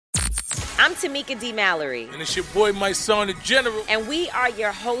I'm Tamika D. Mallory. And it's your boy, my son, the General. And we are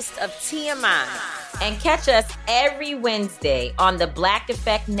your hosts of TMI. And catch us every Wednesday on the Black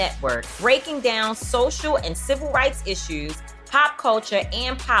Effect Network, breaking down social and civil rights issues, pop culture,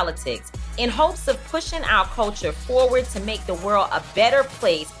 and politics in hopes of pushing our culture forward to make the world a better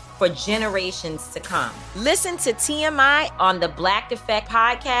place for generations to come. Listen to TMI on the Black Effect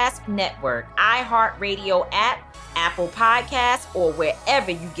Podcast Network, iHeartRadio app, Apple Podcasts, or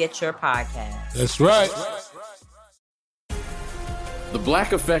wherever you get your podcasts. That's right. The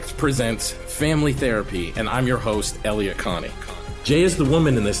Black Effect presents Family Therapy, and I'm your host, Elliot Connie. Jay is the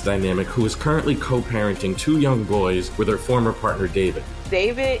woman in this dynamic who is currently co-parenting 2 young boys with her former partner, David.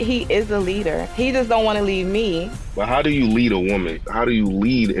 David, he is a leader. He just don't want to leave me. But how do you lead a woman? How do you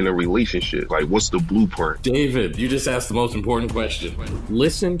lead in a relationship? Like, what's the blueprint? David, you just asked the most important question.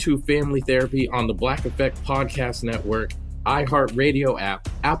 Listen to Family Therapy on the Black Effect Podcast Network, iHeartRadio app,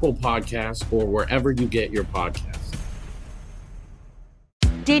 Apple Podcasts, or wherever you get your podcasts.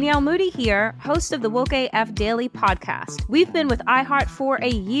 Danielle Moody here, host of the Woke AF Daily podcast. We've been with iHeart for a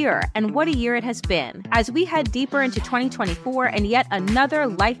year, and what a year it has been. As we head deeper into 2024 and yet another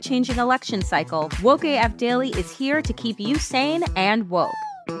life-changing election cycle, Woke AF Daily is here to keep you sane and woke.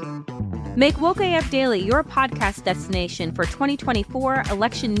 Make Woke AF Daily your podcast destination for 2024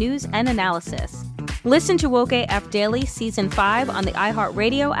 election news and analysis. Listen to Woke AF Daily Season 5 on the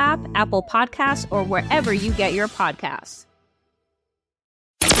iHeartRadio app, Apple Podcasts, or wherever you get your podcasts.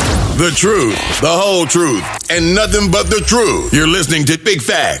 The truth, the whole truth, and nothing but the truth. You're listening to Big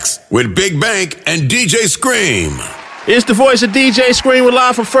Facts with Big Bank and DJ Scream. It's the voice of DJ Scream. We're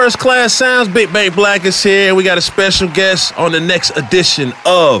live from First Class Sounds. Big Bank Black is here. We got a special guest on the next edition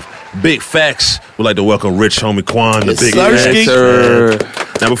of Big Facts. We'd like to welcome Rich Homie Quan, the Big Facts. Sir.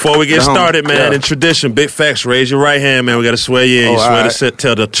 Now, before we get started, man, in tradition, Big Facts, raise your right hand, man. We got to swear you in. You swear to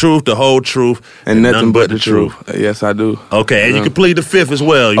tell the truth, the whole truth, and nothing but the truth. Yes, I do. Okay, and you can plead the fifth as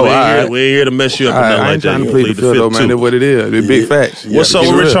well. We ain't here to mess you up or nothing like that. I ain't trying to plead the fifth, though, man. That's what it is. The Big Facts. What's up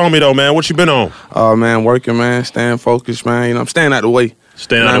with Rich Homie, though, man? What you been on? Oh, man, working, man. Staying focused, man. You know, I'm staying out the way.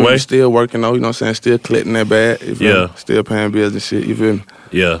 Staying out the way? Still working, though. You know what I'm saying? Still collecting that bag. You feel me? Still paying bills and shit. You feel me?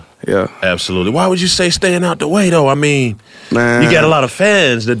 Yeah. Yeah. Absolutely. Why would you say staying out the way, though? I mean, man, you got a lot of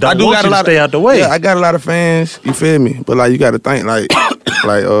fans that don't want you to stay out the way. Yeah, I got a lot of fans, you feel me? But, like, you got to think, like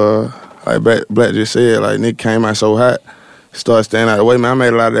Black just said, like, nigga came out so hot, started staying out the way. Man, I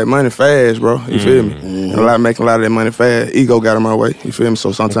made a lot of that money fast, bro. You feel me? And making a lot of that money fast. Ego got in my way, you feel me?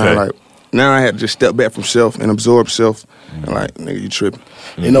 So sometimes, like, now I had to just step back from self and absorb self. And like, nigga, you tripping.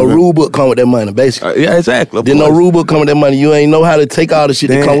 You know, rule book come with that money, basically. Yeah, exactly. Then no rule book come with that money. You ain't know how to take all the shit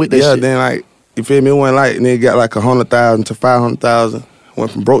that come with that shit. Yeah, then like, you feel me? It wasn't like, nigga got like 100,000 to 500,000.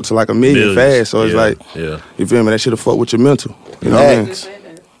 Went from broke to like $1 million fast. So it's like, you feel me? That shit have fucked with your mental. You know what I mean?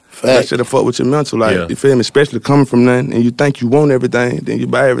 That shit have fucked with your mental. Like, you feel me? Especially coming from nothing and you think you want everything, then you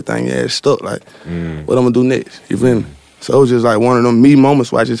buy everything, your ass stuck. Like, what I'm gonna do next? You feel me? So it was just like one of them me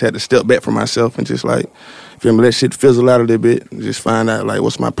moments where I just had to step back from myself and just like, feel me, let shit fizzle out a little bit and just find out like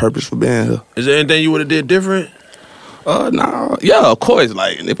what's my purpose for being here. Is there anything you would have did different? No. Yeah, of course.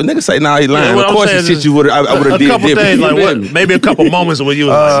 Like, if a nigga say, nah, he lying, of course the shit I would have did different. Things, like what? Maybe a couple moments where you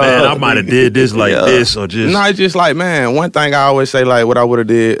was like, man, I might have did this like this or just. No, it's just like, man, one thing I always say, like, what I would have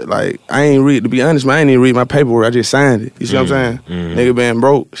did, like, to be honest, man, I ain't even read my paperwork. I just signed it. You see what I'm saying? Nigga being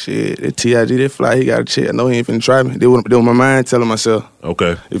broke, shit, that TIG, that fly, he got a check. I know he ain't finna try me. They was my mind telling myself.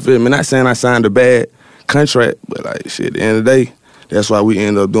 Okay. You feel me? Not saying I signed a bad contract, but like, shit, at the end of the day, that's why we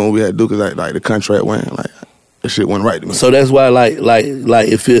ended up doing what we had to do, because like the contract went, like, that shit went right to me. So that's why, like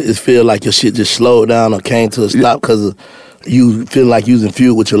it feel like your shit just slowed down or came to a stop because you feel like using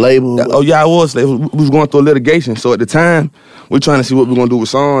fuel with your label? Oh, yeah, I was. We was going through litigation. So at the time, we're trying to see what we're going to do with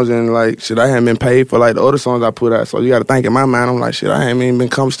songs. And, like, shit, I hadn't been paid for, like, the other songs I put out. So you got to think in my mind, I'm like, shit, I haven't even been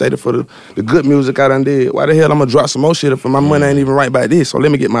compensated for the good music I done did. Why the hell I'm going to drop some more shit if my money ain't even right by this? So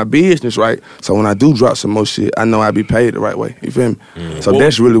let me get my business right. So when I do drop some more shit, I know I be paid the right way. You feel me? So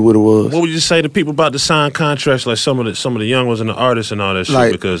that's really what it was. What would you say to people about the signed contracts, like some of the young ones and the artists and all that shit?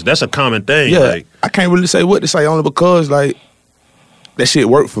 Like, because that's a common thing. Yeah, like, I can't really say what to say, only because, like, that shit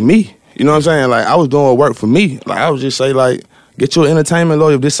worked for me. You know what I'm saying? Like, I was doing work for me. Like, I would just say, like, get your entertainment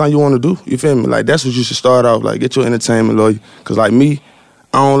lawyer if this something you want to do. You feel me? Like, that's what you should start off. Like, get your entertainment lawyer. Because, like, me,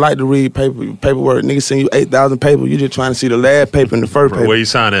 I don't like to read paperwork. Niggas send you 8,000 papers. You just trying to see the last paper and the first paper. Where you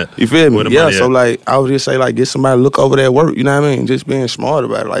sign at? You feel me? Yeah, so, like, I would just say, like, get somebody to look over that work. You know what I mean? Just being smart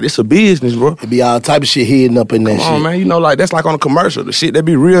about it. Like, it's a business, bro. It be all type of shit hidden up in that shit. Come on, man. You know, like, that's like on a commercial. The shit that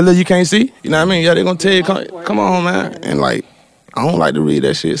be real that you can't see. You know what I mean? Yeah, they gonna tell you, come on, man. And, like, I don't like to read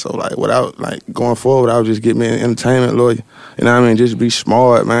that shit. So like, without like going forward, I would just get me an entertainment lawyer. You know what I mean? Just be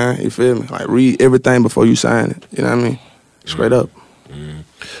smart, man. You feel me? Like read everything before you sign it. You know what I mean? Straight up.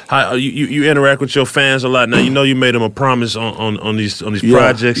 How you interact with your fans a lot now? You know you made them a promise on these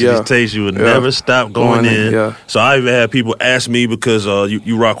projects and these tapes you would never stop going in. Yeah. So I even had people ask me because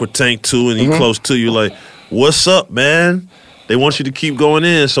you rock with Tank too and he close to you. Like, what's up, man? They want you to keep going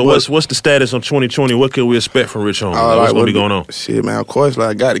in. So what's the status on 2020? What can we expect from Rich Homie? What's gonna be going on? Shit, man. Of course, like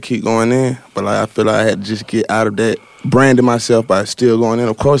I got to keep going in, but like I feel like I had to just get out of that branding myself by still going in.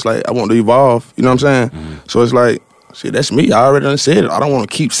 Of course, like I want to evolve. You know what I'm saying? So it's like. Shit, that's me. I already done said it. I don't want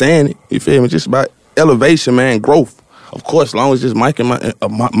to keep saying it. You feel me? Just about elevation, man, growth. Of course, as long as just mic in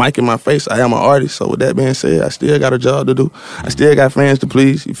my face, I am an artist. So with that being said, I still got a job to do. I still got fans to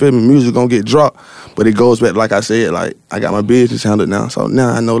please. You feel me? Music gonna get dropped, but it goes back, like I said, like I got my business handled now. So now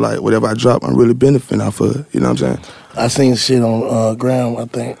I know, like whatever I drop, I'm really benefiting off of it. You know what I'm saying? I seen shit on Gram. I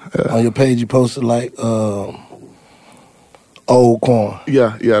think on your page you posted like. Old Quan.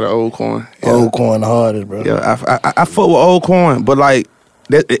 Yeah, the old Quan. Yeah. Old Quan the hardest, bro. Yeah, I fuck with old Quan, but like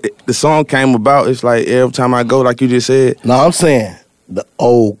the song came about. It's like every time I go, like you just said. No, I'm saying the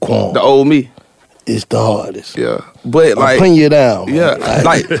old Quan. The old me. It's the hardest. Yeah, but like I'm putting you down. Man. Yeah,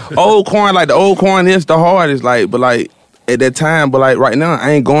 like old Quan, like the old Quan is the hardest. Like, but like. At that time, but like right now,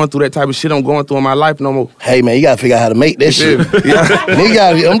 I ain't going through that type of shit I'm going through in my life no more. Hey man, you gotta figure out how to make that shit. Yeah.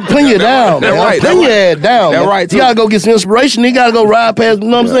 I'm putting you down, man. I'm putting your ass down. That right, too. You gotta go get some inspiration. You gotta go ride past. You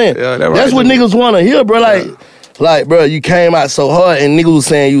know what I'm saying? Yeah, that's what niggas wanna hear, bro. Like, bro, you came out so hard, and niggas was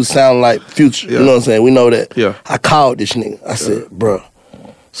saying you sound like Future. You know what I'm saying? We know that. Yeah. I called this nigga. I said, bro.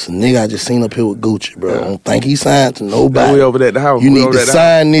 So nigga I just seen up here with Gucci, bro. I don't think he signed to nobody. We over there at the house. You need to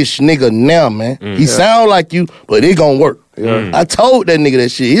sign this nigga now, man. He sound like you, but it gonna work. Yeah. I told that nigga that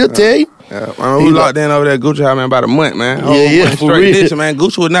shit. He'll tell you. Yeah. Man, we locked in over there at Gucci house, man, about a month, man. For real. Ditching, man.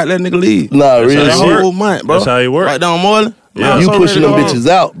 Gucci would not let nigga leave. Nah, really. The whole month, bro. That's how he work. Right down Moreland. Yeah. You pushing them bitches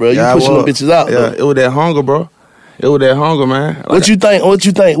out, bro. You pushing them bitches out, bro. Yeah, it was that hunger, bro. It was that hunger, man. Like, What you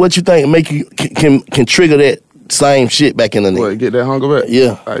think make you can trigger that same shit back in the nigga? What, get that hunger back?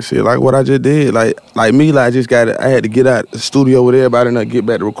 Yeah. Like shit, like what I just did. Like me, like I had to get out the studio with everybody and get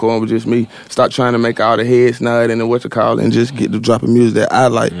back to recording with just me. Stop trying to make all the heads nod and what you call it, and just get to dropping music that I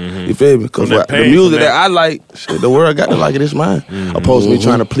like. You feel me? Because the music that I like, shit, the world got to like it. It's mine. Opposed to me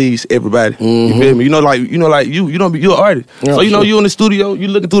trying to please everybody. You feel me? You know, you're an artist. Yeah, so you in the studio, you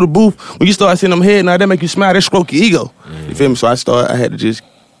looking through the booth. When you start seeing them head nod, that make you smile. That stroke your ego. You feel me? So I had to just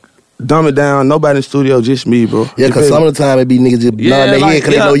dumb it down. Nobody in the studio, just me, bro. Yeah, because some of the time it be niggas just nodding their head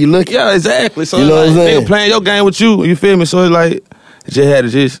because they know you looking. Yeah, exactly. So you know what I'm saying? Nigga playing your game with you feel me? So it's like, just had to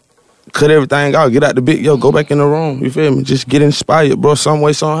just cut everything out, get out the big, go back in the room, you feel me? Just get inspired, bro, some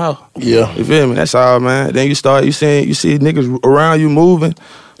way, somehow. Yeah. You feel me? That's all, man. Then you see niggas around you moving.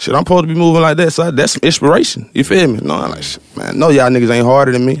 Shit, I'm supposed to be moving like that, so that's some inspiration. You feel me? No, I'm like, shit, man, no, y'all niggas ain't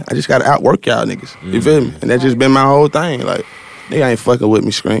harder than me. I just gotta outwork y'all niggas. You feel me? And that's just been my whole thing. Like, nigga ain't fucking with me,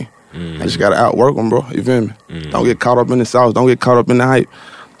 Scream. I just gotta outwork them, bro. You feel me? Don't get caught up in the sauce. Don't get caught up in the hype.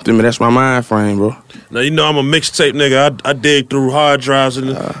 Feel me? That's my mind frame, bro. Now, you know I'm a mixtape nigga. I dig through hard drives,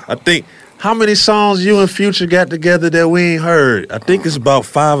 and I think, how many songs you and Future got together that we ain't heard? I think it's about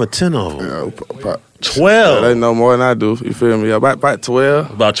 5 or 10 of them. Yeah, 12. They know more than I do. You feel me? Yeah, about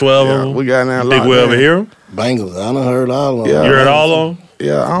 12. About 12 of them? We got now. You think we'll ever hear them? Bangles. I done heard all of them. Yeah, you heard all of them?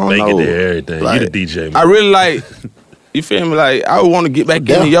 Yeah, I don't know. They get to hear everything. Like, you the DJ, man. I really like... You feel me? Like, I would want to get back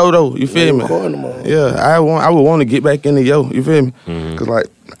into yo, though. You feel me? Yeah, I would want to get back into yo. You feel me? Because, like,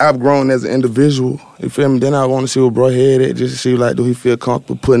 I've grown as an individual. You feel me? Then I want to see what bro head at, just to see, like, do he feel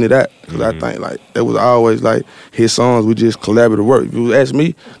comfortable putting it out? Because I think, like, that was always, like, his songs, we just collaborative work. If you ask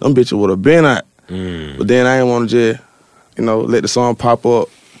me, them bitches would have been out. But then I ain't want to just, let the song pop out,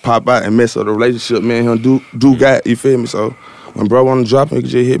 and mess up the relationship me and him do got, you feel me? So, when bro want to drop him, he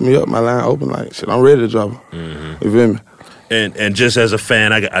could just hit me up, my line open, like, shit, I'm ready to drop him. You feel me? And just as a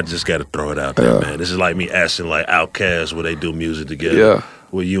fan, I just got to throw it out there, man. This is like me asking, like, Outkast where they do music together. Yeah.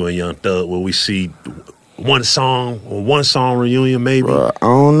 With you and Young Thug, where we see one song reunion, maybe. Bro, I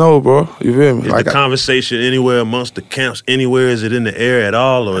don't know, bro. You feel me? Is the conversation anywhere amongst the camps, anywhere? Is it in the air at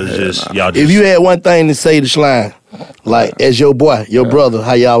all, or is just y'all just... If you had one thing to say to Shlime, like, as your boy, your brother,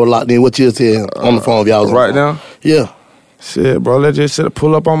 how y'all were locked in, what you'll tell him on the phone if y'all was right now? Yeah. Shit, bro, let's just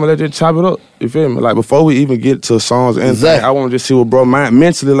pull up on me, let's just chop it up. You feel me? Like, before we even get to songs and anything, I want to just see what bro mind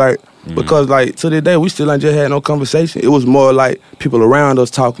mentally, like, because, like, to this day, we still ain't just had no conversation. It was more like people around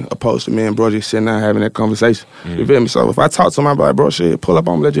us talking, opposed to me and bro just sitting down having that conversation. You feel me? So if I talk to him, I'm like, bro, shit, pull up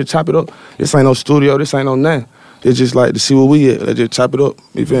on me, let's just chop it up. This ain't no studio, this ain't no nothing. It's just like to see where we at, let's just chop it up.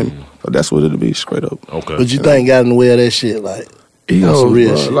 You feel me? So that's what it'll be, straight up. Okay. What you think got in the way of that shit, like?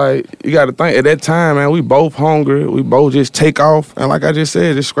 Egos, bro. Like, you got to think, at that time, man, we both hungry. We both just take off. And like I just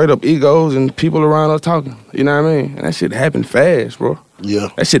said, just straight up egos and people around us talking. You know what I mean? And that shit happened fast, bro. Yeah.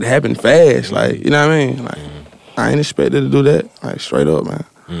 That shit happened fast. Like, you know what I mean? Like, I ain't expected to do that. Like, straight up, man.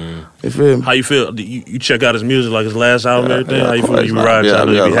 You feel me? How you feel? You check out his music, like his last album and everything? How you feel when you ride out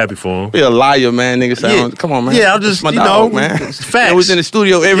there? You be happy for him? Be a liar, man, nigga. Come on, man. Yeah, I'm just, my dog, man. It's facts. I was in the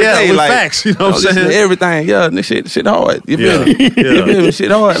studio every day. With like, facts, you know what I'm saying? Everything. Yeah, this shit hard. You feel me? You feel me?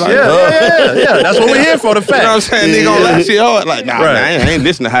 Shit hard. Like, yeah. That's what we're here for, the facts. You know what I'm saying? Nigga gonna lie, shit hard. Like, nah, man, I ain't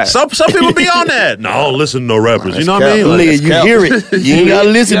listening to high. Some people be on that. No, I don't listen to no rappers. You know what I mean? Nigga, you hear it. You ain't gotta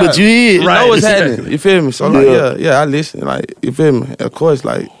listen, but you hear it. You know what's happening. You feel me? So, like, I listen. Like, you feel me? Of course,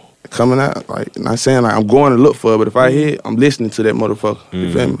 like, coming out, like, not saying like I'm going to look for it, but if I hear it, I'm listening to that motherfucker.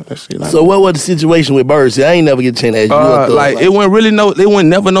 You feel me? Like, so what was the situation with Bird? See, I ain't never get a chance to ask you. Like, it wasn't really it wasn't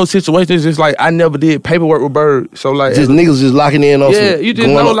never no situation. It's just like I never did paperwork with Bird. So like, just niggas just locking in on. Yeah, you just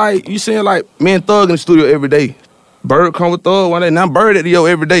know like you seeing like me and Thug in the studio every day. Bird come with Thug one day. Now Bird at the yo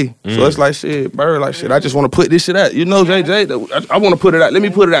every day. So it's like shit. Bird like shit. I just want to put this shit out. You know, JJ. I want to put it out. Let me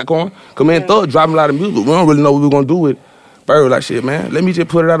put it out, Quan. Cause me and Thug dropping a lot of music. We don't really know what we're gonna do with it. Bird like shit, man. Let me just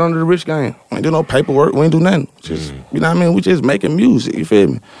put it out under the rich game. We ain't do no paperwork. We ain't do nothing. Just you know what I mean. We just making music. You feel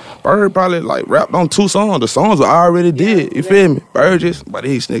me? Bird probably like rapped on 2 songs. The songs were already did. You feel me? Bird just, but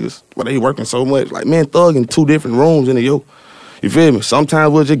these niggas, but they working so much. Like me and Thug in 2 different rooms in the yo. You feel me?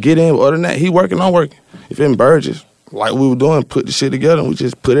 Sometimes we'll just get in. But other than that, he working, I'm working. You feel me? Bird just like we were doing, put the shit together and we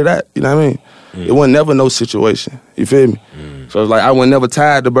just put it out. You know what I mean? It wasn't never no situation. You feel me? So it's like I was never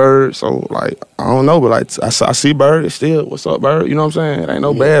tied to Bird. So like I don't know, but like I see Bird. It's still, what's up, Bird? You know what I'm saying? It ain't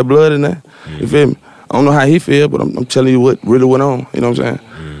no bad blood in there. You feel me? I don't know how he feel, but I'm telling you what really went on. You know what I'm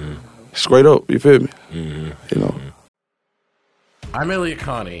saying? Straight up. You feel me? You know. I'm Elliot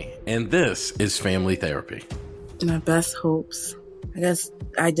Connie, and this is Family Therapy. My best hopes, I guess,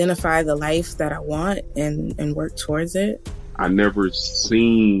 identify the life that I want and work towards it. I never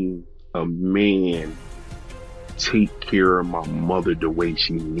seen a man take care of my mother the way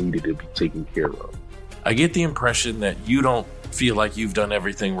she needed to be taken care of. I get the impression that you don't feel like you've done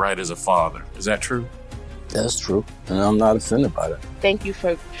everything right as a father. Is that true? That's true, and I'm not offended by that. Thank you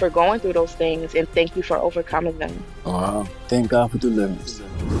for going through those things, and thank you for overcoming them. Wow. Thank God for deliverance.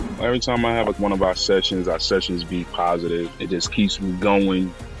 Every time I have one of our sessions be positive. It just keeps me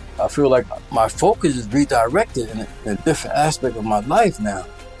going. I feel like my focus is redirected in a different aspect of my life now.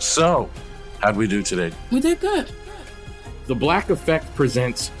 So, how'd we do today? We did good. The Black Effect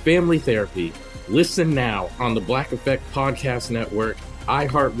presents Family Therapy. Listen now on the Black Effect Podcast Network,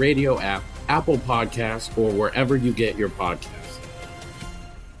 iHeartRadio app, Apple Podcasts, or wherever you get your podcasts.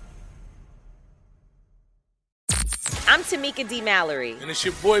 I'm Tamika D. Mallory. And it's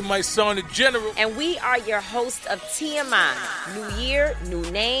your boy, my son, the General. And we are your host of TMI. New year, new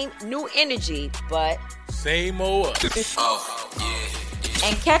name, new energy, but same old us. Oh, yeah.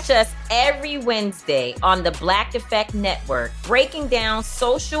 And catch us every Wednesday on the Black Effect Network, breaking down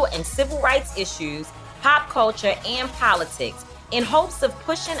social and civil rights issues, pop culture, and politics in hopes of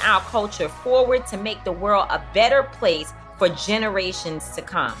pushing our culture forward to make the world a better place for generations to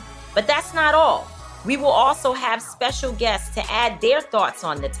come. But that's not all. We will also have special guests to add their thoughts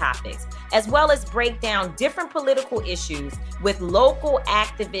on the topics, as well as break down different political issues with local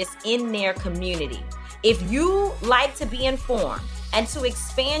activists in their community. If you like to be informed and to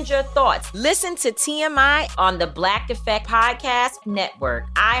expand your thoughts, listen to TMI on the Black Effect Podcast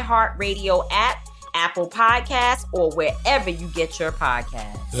Network, iHeartRadio app, Apple Podcasts, or wherever you get your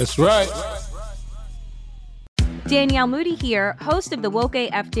podcasts. That's right. Danielle Moody here, host of the Woke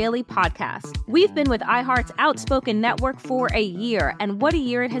AF Daily podcast. We've been with iHeart's Outspoken Network for a year, and what a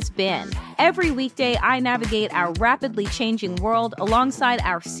year it has been. Every weekday, I navigate our rapidly changing world alongside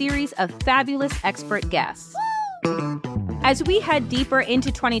our series of fabulous expert guests. As we head deeper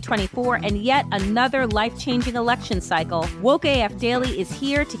into 2024 and yet another life-changing election cycle, Woke AF Daily is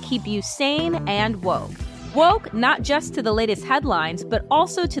here to keep you sane and woke. Woke not just to the latest headlines, but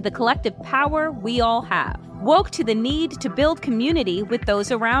also to the collective power we all have. Woke to the need to build community with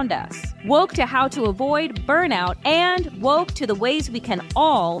those around us. Woke to how to avoid burnout, and woke to the ways we can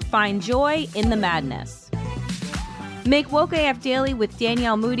all find joy in the madness. Make Woke AF Daily with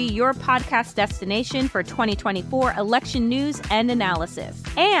Danielle Moody your podcast destination for 2024 election news and analysis.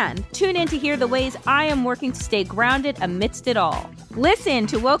 And tune in to hear the ways I am working to stay grounded amidst it all. Listen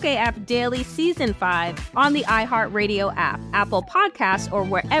to Woke AF Daily Season 5 on the iHeartRadio app, Apple Podcasts, or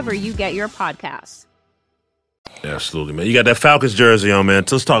wherever you get your podcasts. Absolutely, man. You got that Falcons jersey on, man.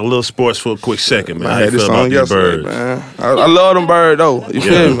 Let's talk a little sports for a quick second, man. I How had you this feel about on these yesterday, birds? man. I love them birds, though. You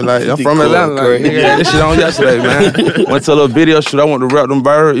feel me? Like, I'm from Atlanta. Like, nigga, had this shit on yesterday, man. Went to a little video shoot. I want to rep them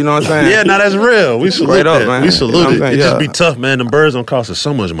birds. You know what I'm saying? Yeah, that's real. We salute Straight that. up, man. We salute You know it. It just be tough, man. Them birds don't cost us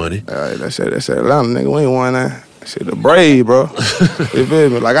so much money. That's Atlanta, nigga. We ain't won that. Shit, the brave, bro. You feel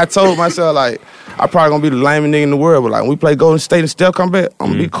me? Like, I told myself, like, I probably gonna be the lamest nigga in the world, but like, when we play Golden State and Steph come back,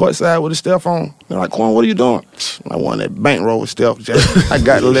 I'm gonna be courtside with the Steph on. They're like, Quan, what are you doing? I won that bankroll with Steph. I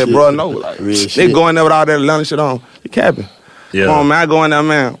got to let bro know. Like, they going there with all that Atlanta shit on. You capping. Yeah. Come on, man. I go in there,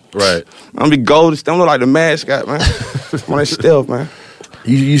 man. Right. I'm gonna be Golden State. I'm look like the mascot, man. I'm on that Steph, man.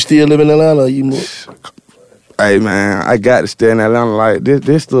 You still live in Atlanta or you moved? Hey, man, I got to stay in Atlanta. Like,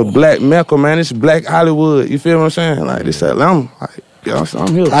 this the black Mecca, man. This black Hollywood. You feel what I'm saying? Like, this Atlanta. Like, you know,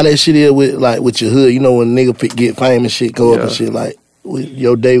 I'm here. How that shit is with your hood? You know, when nigga get fame and shit, go up and shit, like, with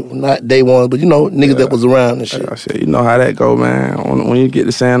your not day one, but you know, niggas that was around and shit. Like I said, you know how that go, man. When you get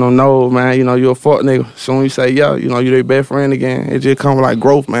to saying on no, man, you know, you're a fuck nigga. Soon you say, yeah, you know, you their best friend again. It just come like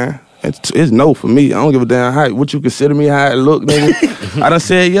growth, man. It's no for me. I don't give a damn how what you consider me, how I look, nigga. I done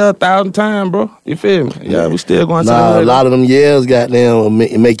said yeah 1,000 times, bro. You feel me? Yeah, we still going to a lot of them years, goddamn,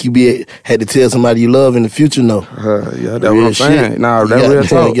 make you had to tell somebody you love in the future, no. Yeah, that's what I'm saying. Nah, that real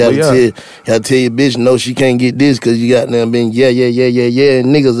talk. You gotta tell your bitch, no, she can't get this because you got them being yeah, and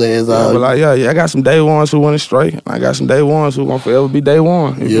niggas ass out. But like, I got some day ones who want it straight. I got some day ones who gonna forever be day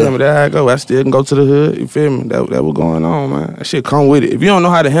one. You feel me? That's how I go. I still can go to the hood. You feel me? That what going on, man. That shit come with it. If you don't know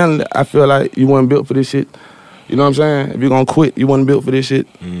how to handle it, I feel like you weren't built for this shit. You know what I'm saying? If you're gonna quit, you wasn't built for this shit.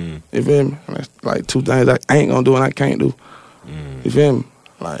 You feel me? That's like two things I ain't gonna do and I can't do. You feel me?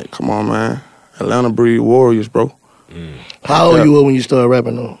 Like, come on, man. Atlanta breed warriors, bro. How old you were when you started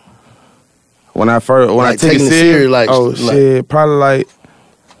rapping, though? When I took it serious, shit, probably like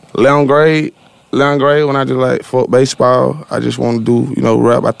 11th grade. 11th grade when I just like fuck baseball. I just want to do, you know,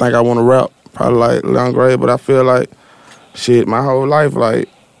 rap. I think I want to rap. Probably like 11th grade, but I feel like shit, my whole life, like,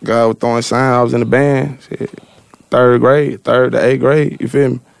 God was throwing signs. I was in the band, shit, 3rd to 8th grade, you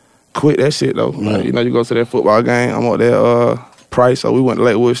feel me? Quit that shit, though. Like, you know, you go to that football game, I'm up there, Price, so we went to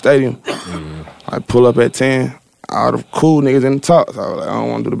Lakewood Stadium. I pull up at 10, all the cool niggas in the top, so I was like, I don't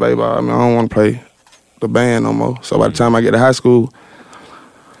want to do the baseball. I mean, I don't want to play the band no more. So by the time I get to high school,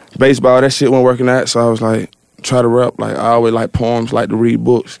 baseball, that shit wasn't working out, so I was like, try to rap. Like, I always like poems, like to read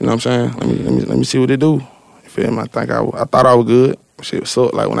books, you know what I'm saying? Let me see what they do. You feel me? I thought I was good. Shit was so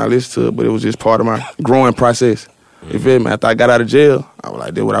like when I listened to it, but it was just part of my growing process. You feel me? After I got out of jail, I was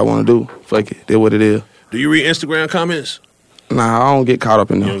like, did what I want to do. Fuck it, did what it is. Do you read Instagram comments? Nah, I don't get caught up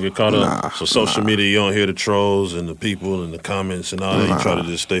in them. You don't get caught up? So social media, you don't hear the trolls and the people and the comments and all that? You try to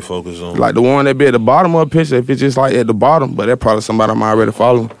just stay focused on? Like the one that be at the bottom of a picture, if it's just like at the bottom, but that's probably somebody I'm already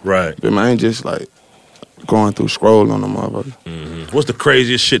following. Right. But I ain't just like going through scrolling on them motherfuckers. What's the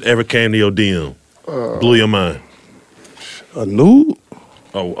craziest shit ever came to your DM? Blew your mind? A nude?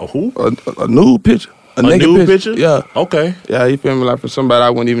 A who? A nude picture. A nude picture? Yeah. Okay. Yeah, you feel me? Like from somebody I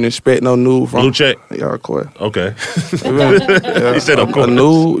wouldn't even expect no nude from. Blue check? Yeah, of course. Okay. Yeah. He said of course. A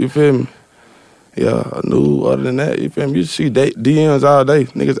nude, you feel me? Yeah, a nude. Other than that, you feel me? You see DMs all day.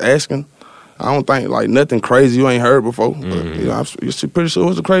 Niggas asking. I don't think like nothing crazy you ain't heard before. But, you know, you're pretty sure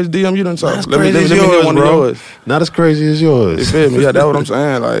what's a crazy DM you done saw. Let me get one of yours. Not as crazy as yours. You feel me? Yeah, that's what I'm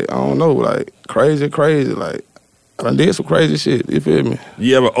saying. Like, I don't know, like crazy. Like, I done did some crazy shit. You feel me?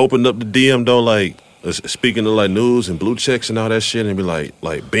 You ever opened up the DM though, like speaking of like news and blue checks and all that shit, and be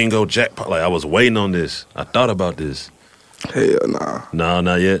like bingo jackpot? Like I was waiting on this. I thought about this. Hell nah. No,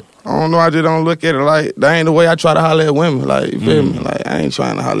 not yet. I don't know. I just don't look at it like that ain't the way I try to holler at women. Like, you feel me? Like, I ain't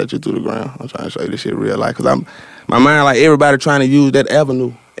trying to holler at you through the ground. I'm trying to show you this shit real life. Cause my mind, like everybody trying to use that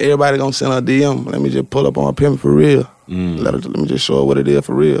avenue. Everybody gonna send a DM. Let me just pull up on a pimp for real. Let me just show her what it is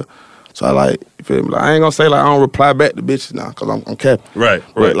for real. So I like, you feel me? Like, I ain't gonna say like I don't reply back to bitches now, cause I'm capping. Right.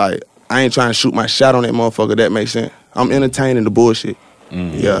 But like, I ain't trying to shoot my shot on that motherfucker. That makes sense. I'm entertaining the bullshit.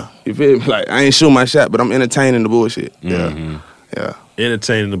 Yeah, you feel me? Like I ain't shooting my shot, but I'm entertaining the bullshit. Yeah.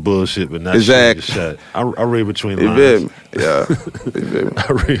 Entertaining the bullshit, but not exactly. shooting the shot. I read between the lines. Yeah.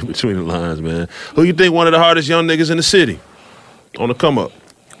 I read between the lines, man. Who you think one of the hardest young niggas in the city on the come up?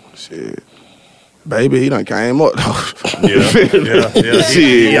 Shit. Baby, he done came up though. Yeah.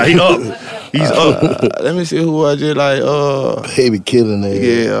 He up. He's up. Let me see who I just like. Baby killing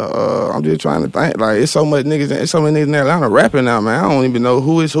it. Yeah. I'm just trying to think. Like, it's so many niggas in Atlanta rapping now, man. I don't even know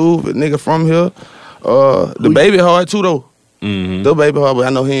who is who. But nigga from here. The Baby hard too though. The Baby hard, but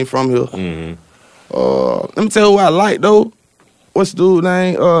I know he ain't from here. Let me tell you who I like though. what's the dude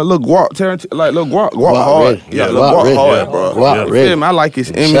name? Lil Guap, Tarantino, like Lil Guap hard. Ready. Yeah, Lil Guap hard, bro. Guap You ready. feel me? I like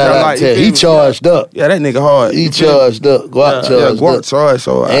his image. Shout I out like to he charged up. Yeah, that nigga hard. He charged up. Guap charged up. Guap charged.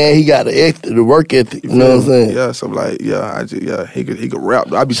 So and he got the work ethic. You know what I'm saying? Yeah, so like, he could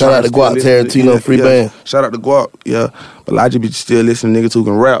rap. I be shout out to Guap, Tarantino, free band. Shout out to Guap, yeah. But I just be still listening to niggas who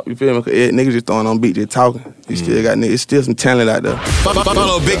can rap. You feel me? Cause niggas just throwing on beat, just talking. You still got niggas. It's still some talent out there.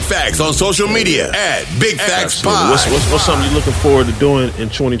 Follow Big Facts on social media at Big Facts Pod. What's something you're looking forward to doing in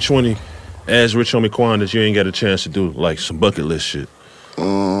 2020 as Rich Homie Quan that you ain't got a chance to do, like some bucket list shit?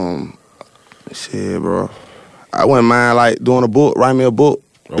 Shit, bro. I wouldn't mind like doing a book, write me a book.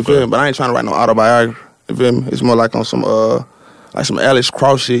 You feel me? But I ain't trying to write no autobiography. You feel me? It's more like on some like some Alex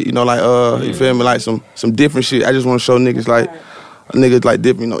Cross shit. You know, like you feel me? Like some different shit. I just want to show niggas like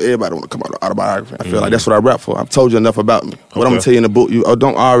different. You know, everybody want to come out with autobiography. I feel like that's what I rap for. I've told you enough about me. What I'm gonna tell you in the book, you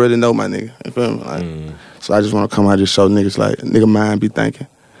don't already know, my nigga. You feel me? Like, so I just want to come out and just show niggas like nigga mind be thinking.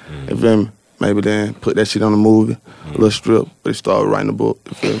 You feel me? Maybe then put that shit on a movie, a little strip, but it started writing the book.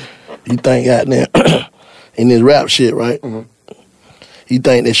 You feel me? You think goddamn in this rap shit, right? Mm-hmm. You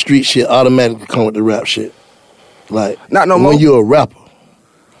think that street shit automatically come with the rap shit? Like not no more. When you're a rapper.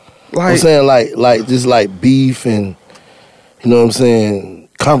 Like I'm saying like just like beef and you know what I'm saying,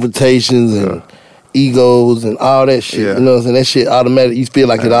 confrontations and egos and all that shit. Yeah. You know what I'm saying? That shit automatic. You feel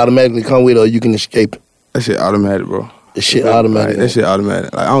like it automatically come with it or you can escape it. That shit automatic, bro. That shit automatic. Like, that shit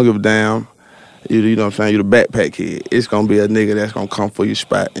automatic. Like I don't give a damn. You know what I'm saying? You the backpack kid. It's gonna be a nigga that's gonna come for your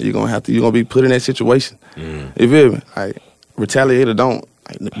spot, and you're gonna be put in that situation. You feel me? Like retaliate or don't.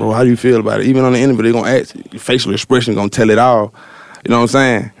 Like, bro, how do you feel about it? Even on the interview, they gonna ask. Your facial expression gonna tell it all. You know what I'm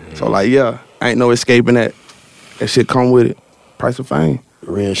saying? So like, yeah, ain't no escaping that. That shit come with it. Price of fame.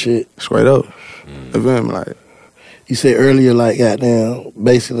 Real shit. Straight up. You feel me? Like you said earlier, like goddamn,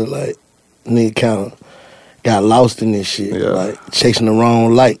 basically like nigga kind of got lost in this shit, like chasing the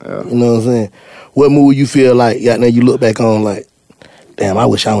wrong light. You know what I'm saying? What movie you feel like, goddamn, you look back on like, damn, I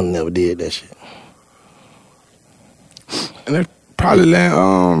wish I would never did that shit. And it probably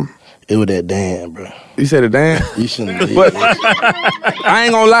land, it was that damn, bro. You said the damn? You shouldn't have did that shit. I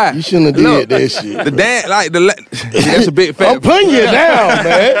ain't gonna lie. You shouldn't have did that shit. The damn, like that's a big fact. I'm putting you down,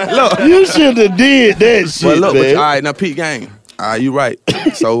 man. Look, you shouldn't have did that shit, but look, man. all right, now peep game. You right.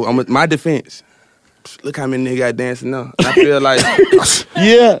 So my defense. Look how many niggas got dancing now. I feel like,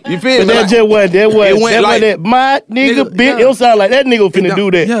 yeah, you feel me? That just wasn't that my nigga bitch. It don't sound like that nigga finna do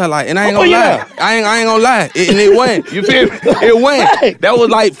that. Yeah, like, and I ain't gonna lie. I ain't gonna lie. And it went. You feel me? It went. Right. That was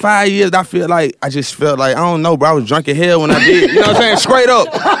like 5 years. I just felt like, I don't know, bro. I was drunk as hell when I did. You know what I'm saying? Straight up.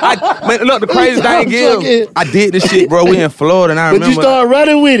 Man, look, the crazy thing is, I did this shit, bro. We in Florida, and I remember. But you started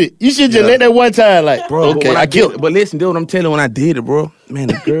running with it. You should just let that one time, like, bro. Okay, I killed it. But listen, dude, I'm telling you, when I did it, bro. Man,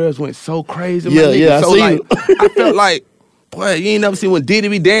 the girls went so crazy. Yeah, so I see like, you. I felt like, boy, you ain't never seen when Diddy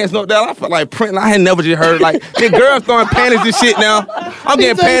be dancing up there. I felt like Prince. I had never just heard like the girls throwing panties and shit now. I'm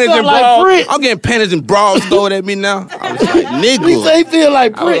getting panties and bras. Like I'm getting panties and bras thrown at me now. I was like, nigga. You say feel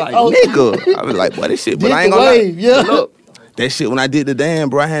like Prince. I was like, nigga. I was like, boy, this shit. But I ain't gonna lie. Yeah. Look, that shit when I did the damn,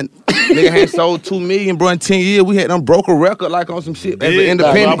 bro. Nigga had sold $2 million, bro, in 10 years. We had them broke a record like on some shit as an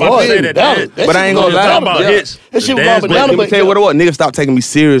independent. But I ain't gonna lie. That shit was Mama Donna. Let me tell you what it was. Niggas stopped taking me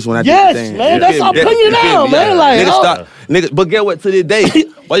serious when I did the Yes, man. That's how I'm putting you down, man. Like, niggas stop. Niggas, but get what? To this day,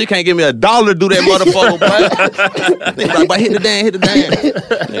 why you can't give me $1 to do that motherfucker, boy? Niggas like, boy, hit the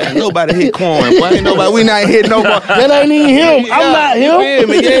damn. Yeah, nobody hit Quan, boy. Ain't nobody. We not hitting no more. That ain't even him. Yeah, I'm not him.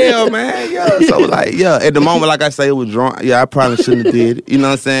 You feel me? Yeah, man. Yeah. So like, yeah. At the moment, like I say, it was drunk. Yeah, I probably shouldn't have did it. You know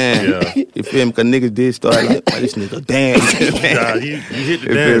what I'm saying? Yeah. You feel me? Cause niggas did start like, oh, this nigga dance. Nah, you hit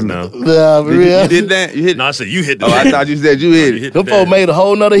the dance now. Nah, for real. You did that? You hit? No, I said you hit the dance. I thought you said you hit it. Them folks made a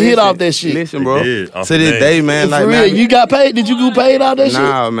whole nother hit off that shit. Listen, bro. To this day, man. For real, you got paid? Did you get paid out that shit?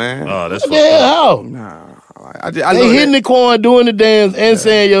 Nah, man. Oh, that's fucked up. How? Nah. They hitting the Quan, doing the dance, and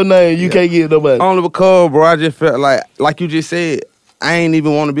saying your name. You can't get nobody. Only because, bro, I just felt like you just said, I ain't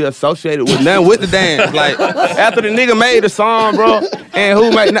even want to be associated with nothing with the dance. Like, after the nigga made the song, bro, and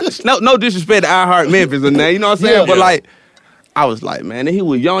who made, no disrespect to I Heart Memphis or nothing, you know what I'm saying? But like, I was like, man, and he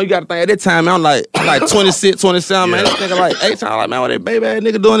was young. You got to think, at that time, man, I'm like 26, 27, man. This nigga like 18, I'm like, man, what that baby ass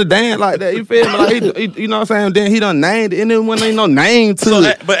nigga doing the dance like that? You feel me? Like, he, you know what I'm saying? Then he done named it, and then when ain't no name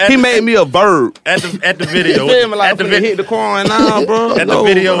to it. He made me a verb. At the video. You feel me? Like, hit the Quan now, bro. At the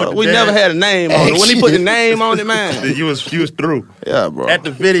video. We never had a name on it. When he put the name on it, man. You was through. Yeah, bro. At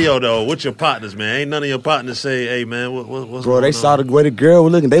the video, though, with your partners, man, ain't none of your partners say, hey, man, what's bro, they saw the way the girl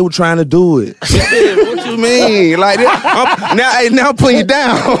was looking. They were trying to do it. What you mean? Like, now I'm putting you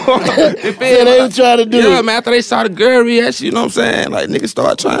down. You feel me? They were trying to do it. Yeah, man, after they saw the girl reaction, you know what I'm saying? Like, niggas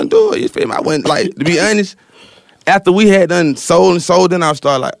started trying to do it. You feel me? I went, like, to be honest, after we had done sold, then I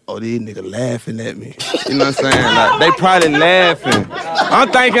started like, oh, these niggas laughing at me. You know what I'm saying? Like, they probably laughing.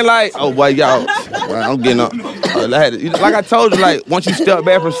 I'm thinking like, oh, boy, y'all, well, I'm getting up. Like I told you, like, once you step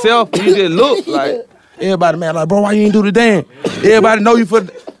back from self, you just look like, everybody, man, like, bro, why you ain't do the dance? Everybody know you for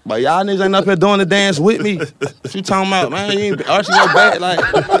the... But y'all niggas ain't up here doing the dance with me. What you talking about, man? You ain't arching your back, like,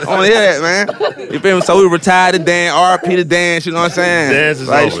 on here, man. You feel me? So we retired the dance, RP the dance, you know what I'm saying? Dance is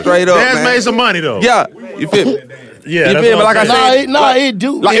like, over. Straight up, Dance man. made some money, though. Yeah, you feel me? Yeah, you feel me? Like I said, it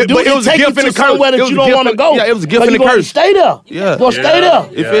do. Like, It do. but it was a take gift you and to a curse. somewhere that It was you a don't gift want to and- go. yeah, it was a gift But and you a gonna curse. stay there. Yeah. You gonna stay there.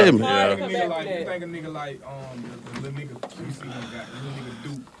 You feel me?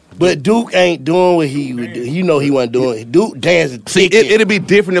 But Duke ain't doing what he would do. You know he wasn't doing it. Duke dancing. See, it'd be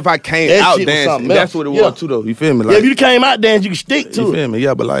different if I came That out shit was dancing. something That's else. what it Yeah. was too, though. You feel me? Yeah, if you came out dancing, you can stick to You it. feel me?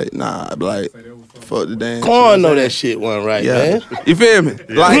 Yeah, but like, nah, like, fuck the dance. Quan know that shit wasn't right, man. You feel me?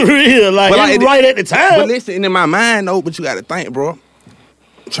 Like, For real, like, but it was right at the time. But listen, in my mind, though, but you got to think, bro.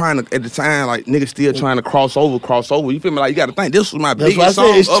 Trying to, at the time, like, niggas still trying to cross over. You feel me? Like, you got to think, this was my That's biggest why I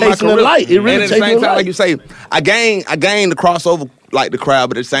song said it's of my chasing the career. light. It really and at the chasing same the time, light. like you say, I gained the crossover, like the crowd,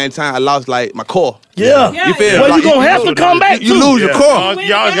 but at the same time, I lost, like, my core. Yeah. You feel me? Well, Like, you gonna have to come back, You too. lose your core.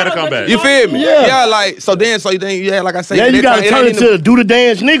 Y'all always got to come back. You feel me? Yeah. Yeah, like, so then, yeah, like I say. Now you that gotta time, turn ain't it to do the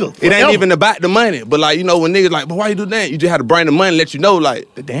dance nigga. It ain't forever. even about the money. But like, you know, when niggas like, but why you do that? You just had to bring the money, let you know,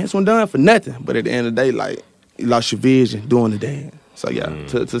 like, the dance wasn't done for nothing. But at the end of the day, like, you lost your vision doing the dance. So yeah,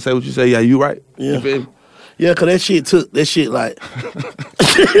 to say what you say, yeah, you right. Yeah. You feel me? Yeah, cause that shit like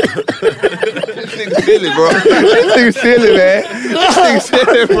This nigga silly, bro. This nigga silly, man. This nigga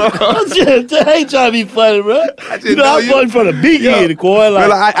silly, bro. I ain't trying to be funny, bro. You know, I'm funny from the beginning, Quan.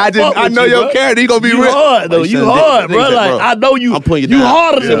 Like, Bro, I know your character. You gonna be you real. hard though. You hard, bro. Like I know you. I'm putting You down.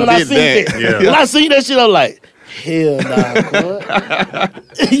 harder than when I Did seen that. Yeah. When I seen that shit, I'm like, hell nah, Quan.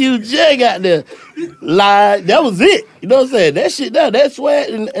 You just got there. Lie. That was it. You know what I'm saying? That shit there, that sweat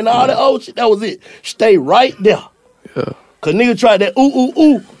and all that old shit, that was it. Stay right there. Yeah. Cause nigga tried that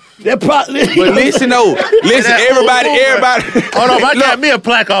ooh. That probably. But listen though, everybody. Hold on, I got me a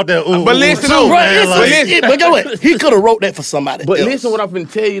plaque out there. Ooh, But listen too, though, man, But go ahead. He could have wrote that for somebody. But else. listen, what I'm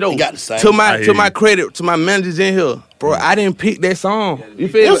finna tell you though. He got the same. To my credit, to my managers in here, bro. I didn't pick that song. You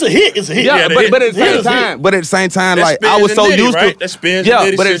feel? It was a hit. It's a hit. Yeah, Yeah, but at the same time, That like I was spins so and Diddy, used right? to. That spins and Yeah,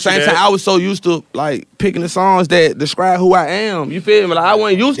 Diddy but at the shit same you time, had. I was so used to like picking the songs that describe who I am. You feel me? Like I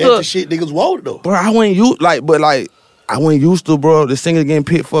wasn't used That's to. the shit niggas wanted though. Bro, I wasn't used I wasn't used to, bro, the singer getting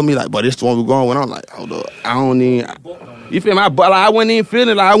picked for me, like, but this the one we're going with. I'm like, hold up, I don't even, you feel me? I wasn't even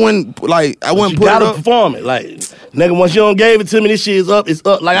feeling like I wouldn't put You it gotta up. perform it. Like, nigga, once you don't gave it to me, this shit is up. It's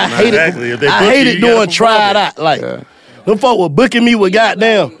up. Like, I hate exactly. If they it. I book hate you, it you gotta doing try it out. Like, them folk were booking me with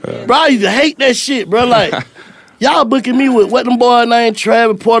goddamn. Bro, I used to hate that shit, bro. Like, y'all booking me with what them boys named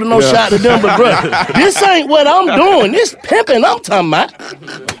Travis Porter, no shot to them, but bro, this ain't what I'm doing. This pimping I'm talking about.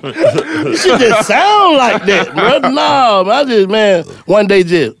 This shit just sound like that, bro. No, man, one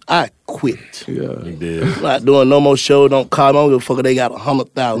day I quit. Yeah, you did. I'm not doing no more show. Don't call me. I don't give a fuck if they got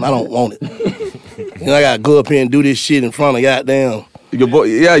 100,000. I don't want it. You know, I gotta go up here and do this shit in front of goddamn. Your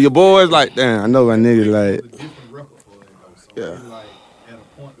boys like, damn, I know my nigga like. Yeah.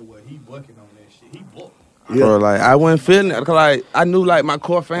 Bro, like, I wasn't feeling it. Cause, like, I knew, like, my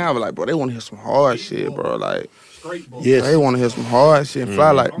core fam was like, bro, they want to hear some hard shit, bro. Like, yes. They want to hear some hard shit. And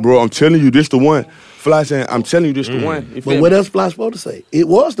Fly like, bro, I'm telling you, this the one. Fly saying, I'm telling you, this the one. You feel But what me? else Fly supposed to say? It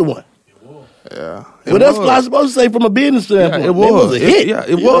was the one. Yeah. What else Fly supposed to say from a business standpoint? Yeah, it was. a hit. Yeah, it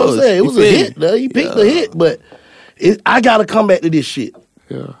You know what I'm was. saying? It You was a feel hit. me? Though. He picked the hit, but I gotta come back to this shit.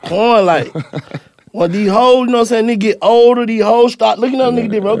 Yeah. Quan, like, when these hoes, you know what I'm saying, nigga get older, these hoes start looking at them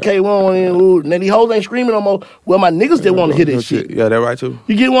niggas different. Okay, we don't want to. Now these hoes ain't screaming no more. Well, my niggas that want to hear that shit. Yeah, that right too.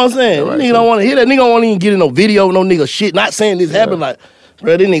 You get what I'm saying? Right, Nigga too. don't want to hear that. Nigga don't want to even get in no video with no nigga shit. Not saying this happened like,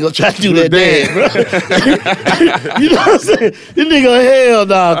 bro, this nigga try to do that dance, bro. You know what I'm saying? This nigga, hell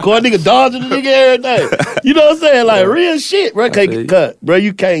nah, Quan. Nigga dodging the nigga everything. You know what I'm saying? Like, real shit, bro. Can't get cut. Bro,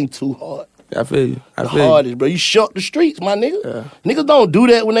 you came too hard. I feel you. I The feel you. hardest, bro. You shut the streets, my nigga. Niggas don't do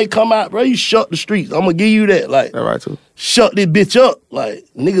that when they come out, bro. You shut the streets. I'm gonna give you that. Like, That right too. shut this bitch up. Like,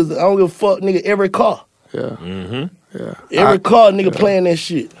 niggas, I don't give a fuck, nigga, every car. Yeah. Mm-hmm. Yeah. Every car, nigga playing that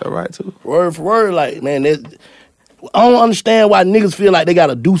shit. That right too. Word for word, like, man, I don't understand why niggas feel like they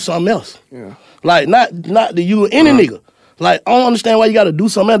gotta do something else. Yeah. Like, not the you or any nigga. Like, I don't understand why you gotta do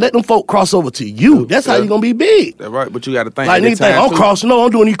something else. Let them folk cross over to you. That's how you gonna be big. That right, but you gotta think. Like, niggas think, I'm crossing, no,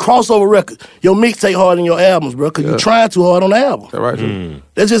 I'm doing these crossover records. Your mixtape hard in your albums, bro, because you trying too hard on the album. That right too.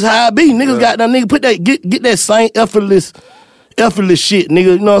 That's just how it be. Niggas got that nigga, put that, get that same effortless, effortless shit, nigga.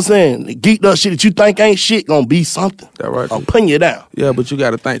 You know what I'm saying? The geeked up shit that you think ain't shit gonna be something. That right. I'm putting you down. Yeah, but you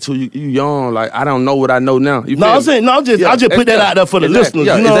gotta think too. You young. Like I don't know what I know now. You no, I'm saying I just put that out there for the listeners.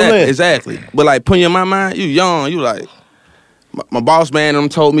 Yeah, you know what I'm saying? Exactly. But like putting in my mind, you young. You like my boss man. Them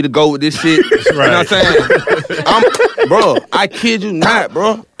told me to go with this shit. Right. You know what I'm saying? Bro, I kid you not,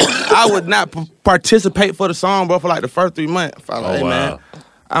 bro. I would not participate for the song, bro, for like the first 3 months. I like, hey, man,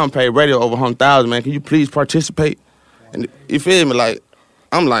 I don't pay radio over 100,000, man. Can you please participate? And you feel me? Like,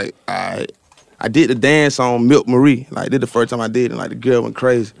 I'm like, all right. I did the dance on Milk Marie. Like, this the first time I did it. And, like, the girl went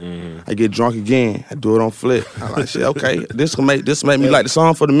crazy. Mm-hmm. I get drunk again. I do it on flip. I'm like, shit, okay. This will make me like the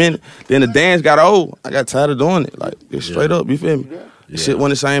song for the minute. Then the dance got old. I got tired of doing it. Like, it's straight up. You feel me? The shit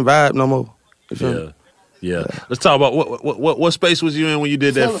wasn't the same vibe no more. You feel me? Yeah. Let's talk about what space was you in when you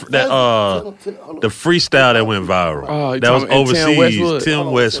did the freestyle that went viral? That was overseas. Tim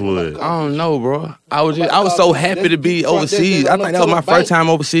Westwood. I don't know, bro. I was so happy to be overseas. I think that was my first time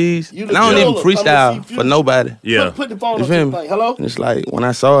overseas. And I don't even freestyle for nobody. Yeah. Put the phone you on feel me? Hello? And it's like when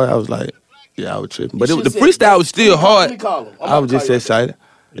I saw it, I was like, yeah, I was tripping. But the freestyle was still hard. I was just excited.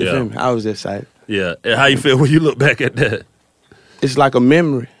 You feel me? I was excited. Yeah. And how you feel when you look back at that? It's like a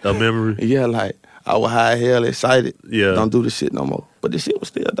memory. A memory? Yeah, like. I was high hell excited. Yeah. Don't do this shit no more. But the shit was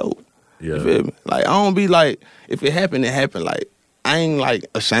still dope. Yeah. You feel me? Like, I don't be like, if it happened, it happened. Like, I ain't like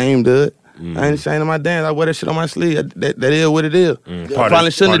ashamed of it. I ain't ashamed of my dance. I wear that shit on my sleeve. That is what it is. I probably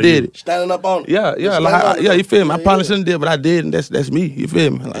shouldn't have did it. Standing up on it. Yeah. You feel me? I probably shouldn't have did it, but I did, and that's me. You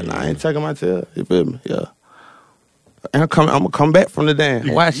feel me? Like, nah, I ain't taking my tail. You feel me? Yeah. And I'm gonna come back from the dance.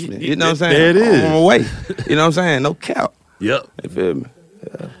 Watch me. You know what I'm saying? There it is. I'm on my way. You know what I'm saying? No cap. Yep. You feel me?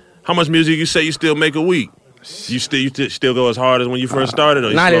 Yeah. How much music you say you still make a week? You still go as hard as when you first started, or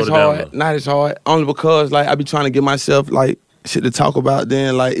you not slowed as it down? hard. Not as hard. Only because like I be trying to give myself like shit to talk about.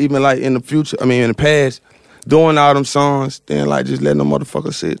 Then like even like in the future, I mean in the past, doing all them songs. Then like just letting them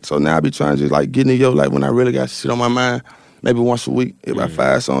motherfuckers sit. So now I be trying to just like get in like when I really got shit on my mind, maybe once a week, about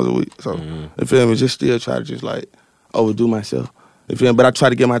 5 songs a week. So you feel me? Just still try to just like overdo myself. You feel me? But I try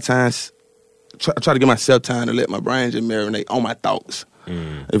to get my time. Try to give myself time to let my brain just marinate on my thoughts.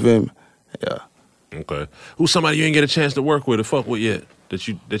 You feel me? Yeah. Okay. Who's somebody you ain't get a chance to work with or fuck with yet that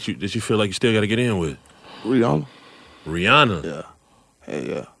you feel like you still got to get in with? Rihanna. Yeah. Hey,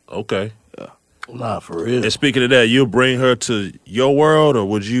 yeah. Okay. Yeah. Nah, for real. And speaking of that, you'll bring her to your world, or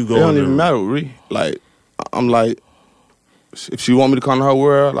would you go? It don't even matter, Ree. Like I'm like, if she want me to come to her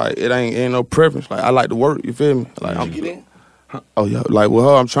world, like it ain't no preference. Like I like to work. You feel me? Like I'm. Get in? Oh yeah. Like with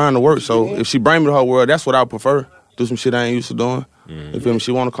her, I'm trying to work. So if she bring me to her world, that's what I prefer. Do some shit I ain't used to doing. You feel me?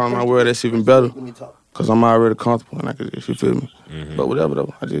 She want to come to my world, that's even better. Cause I'm already comfortable and I can just, you feel me? But whatever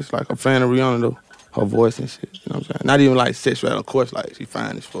though, I just like a fan of Rihanna though, her voice and shit. You know what I'm saying? Not even like sexual, of course, like she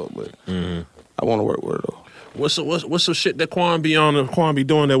fine as fuck, but I want to work with her though. What's some shit that Quan be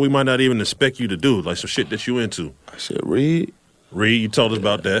doing that we might not even expect you to do? Like some shit that you into? I said read. You told us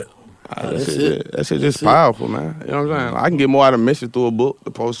about that. That shit just powerful, man. You know what I'm saying? Like, I can get more out of a message through a book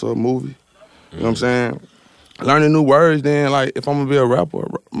opposed to a movie. You know what I'm saying? Learning new words, then like if I'm gonna be a rapper,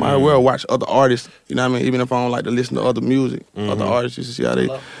 might as well watch other artists. You know what I mean? Even if I don't like to listen to other music, other artists, just to see how they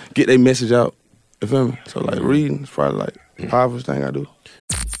get their message out. You feel me? So like reading is probably like the powerful thing I do.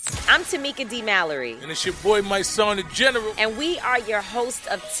 I'm Tamika D. Mallory. And it's your boy, my son, the General. And we are your host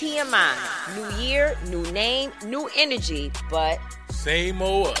of TMI. New year, new name, new energy, but same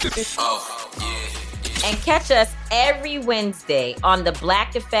old us. Oh, yeah. And catch us every Wednesday on the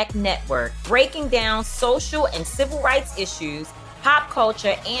Black Effect Network, breaking down social and civil rights issues, pop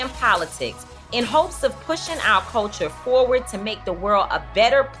culture, and politics in hopes of pushing our culture forward to make the world a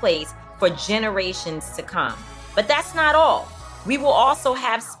better place for generations to come. But that's not all. We will also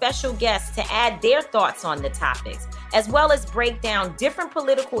have special guests to add their thoughts on the topics, as well as break down different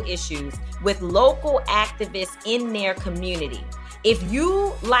political issues with local activists in their community. If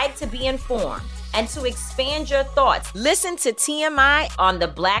you like to be informed and to expand your thoughts, listen to TMI on the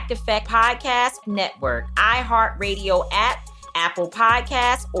Black Effect Podcast Network, iHeartRadio app, Apple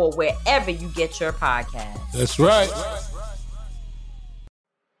Podcasts, or wherever you get your podcasts. That's right.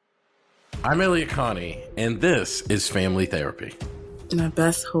 I'm Elliot Connie, and this is Family Therapy. My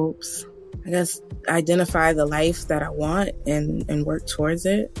best hopes, I guess, identify the life that I want and work towards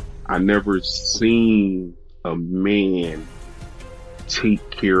it. I never seen a man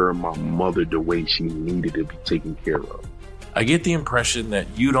take care of my mother the way she needed to be taken care of. I get the impression that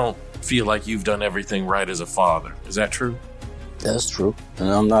you don't feel like you've done everything right as a father. Is that true? That's true, and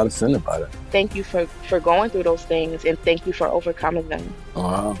I'm not offended by that. Thank you for going through those things, and thank you for overcoming them.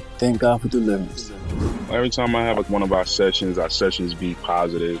 Wow. Thank God for deliverance. Every time I have one of our sessions be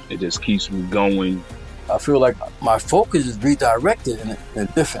positive. It just keeps me going. I feel like my focus is redirected in a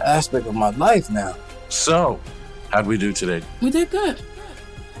different aspect of my life now. So, how'd we do today? We did good.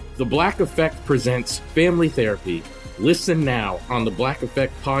 The Black Effect presents Family Therapy. Listen now on the Black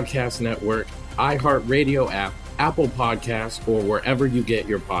Effect Podcast Network, iHeartRadio app, Apple Podcasts, or wherever you get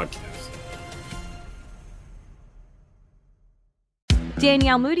your podcasts.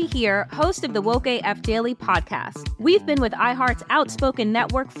 Danielle Moody here, host of the Woke AF Daily podcast. We've been with iHeart's Outspoken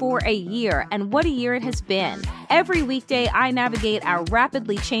Network for a year, and what a year it has been. Every weekday, I navigate our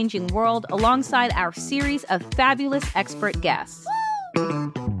rapidly changing world alongside our series of fabulous expert guests.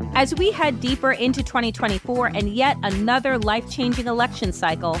 As we head deeper into 2024 and yet another life-changing election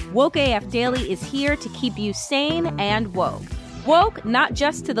cycle, Woke AF Daily is here to keep you sane and woke. Woke not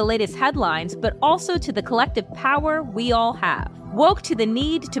just to the latest headlines, but also to the collective power we all have. Woke to the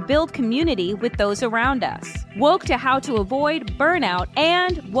need to build community with those around us. Woke to how to avoid burnout,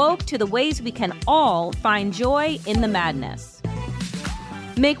 and woke to the ways we can all find joy in the madness.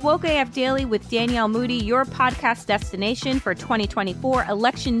 Make Woke AF Daily with Danielle Moody your podcast destination for 2024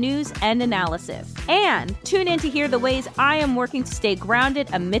 election news and analysis. And tune in to hear the ways I am working to stay grounded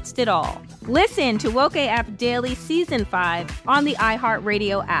amidst it all. Listen to Woke AF Daily Season 5 on the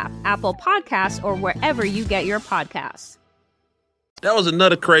iHeartRadio app, Apple Podcasts, or wherever you get your podcasts. That was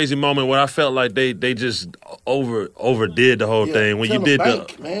another crazy moment where I felt like they just overdid the whole thing. When you did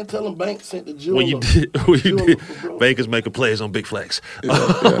Bank, man, tell them Bank sent the jeweler. When you did Bankers making plays on big flex.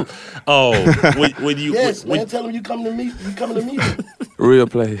 When you man, tell them you coming to me. You coming to me. Real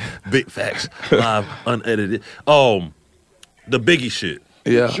play. Big facts, live, unedited. The Biggie shit.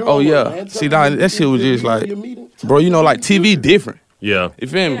 Yeah. Man, see, that shit was just like, bro. You know, like TV different. Yeah. You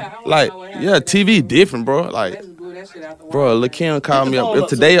feel me? Like, TV different, bro. Like. Bro, LaKim called me up. If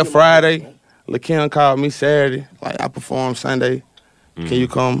today or Friday, LaKim called me Saturday. Like, I performed Sunday. Can you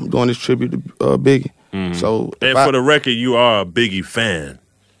come doing this tribute to Biggie? So, and for the record, you are a Biggie fan.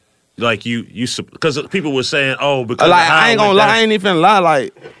 Like, you because people were saying, because like, I ain't gonna lie, I ain't even lie.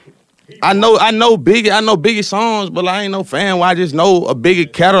 Like, I know Biggie songs, but I ain't no fan. Well, I just know a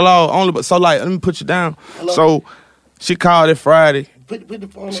Biggie catalog only. But so, like, let me put you down. Hello? So, she called it Friday.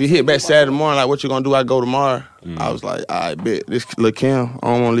 She hit back Saturday morning, like, what you gonna do? I go tomorrow. I was like, I bet this Lil' Kim, I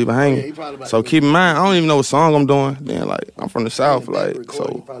don't wanna leave her hanging. So keep in mind, I don't even know what song I'm doing. Then, like, I'm from the South, like,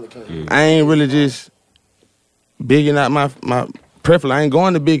 so I ain't really just bigging out my preference. I ain't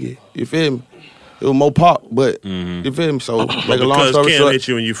going to Biggie, you feel me? It was more pop, but you feel me? So make a long story short. Hit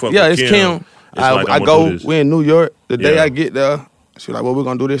you and you fuck it's with Kim. I go, we in New York. The day I get there, she was like, well, we're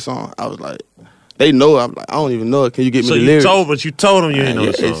gonna do this song. I was like, they know. I'm like, I don't even know it. Can you get me the lyrics? But you told them you ain't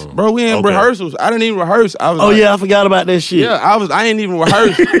know the song. Bro, we in rehearsals. I didn't even rehearse. I was I forgot about that shit. Yeah, I ain't even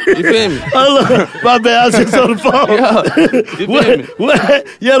rehearsed. You feel me? My bad, I was just on the phone. You feel me? What?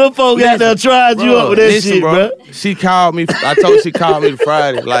 Yeah, them folks out there tried you up with that shit, bro. She called me. I told her she called me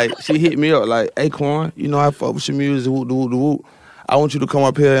Friday. Like, she hit me up like, hey, Quan, you know I fuck with your music. Whoop, whoop, whoop. I want you to come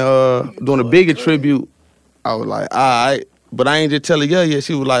up here doing a Biggie tribute. I was like, all right. But I ain't just tell her yet.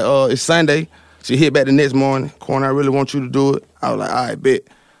 She was like, it's Sunday. She hit back the next morning. Quan, I really want you to do it. I was like, all right, bet.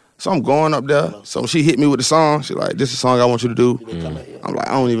 So I'm going up there. So she hit me with the song. She like, this is a song I want you to do. I'm like,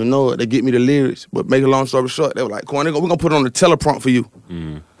 I don't even know it. They get me the lyrics. But make a long story short, they were like, Quan, we're going to put it on the teleprompt for you.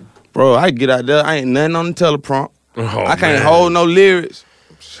 Bro, I get out there. I ain't nothing on the teleprompt. I can't hold no lyrics.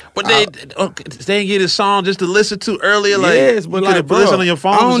 But they didn't get a song just to listen to earlier? Like, yes, but like, bro, listen on your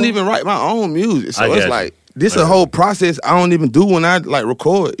phone. I don't even write my own music. So it's like, this a whole process I don't even do when I like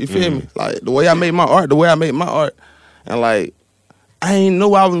record. You feel me? Like the way I make my art, and like I ain't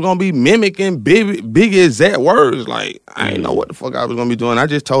know I was gonna be mimicking big exact words. Like I ain't know what the fuck I was gonna be doing. I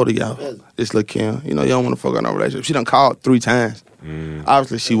just told her, y'all, this Lil' Kim, you know, you don't want to fuck on no relationship. She done called 3 times.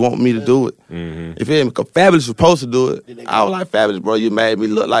 Obviously, she want me to do it. You feel me? Because Fabulous was supposed to do it. I was like, Fabulous, bro, you made me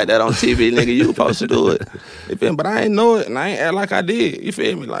look like that on TV, nigga. You supposed to do it. You feel me? But I ain't know it, and I ain't act like I did. You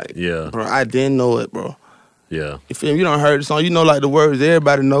feel me? Like, bro, I didn't know it, bro. Yeah. You feel me? You done heard the song. You know, like, the words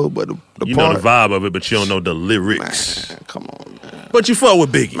everybody know, but the you part, know the vibe of it, but you don't know the lyrics. Man, come on, man. But you fuck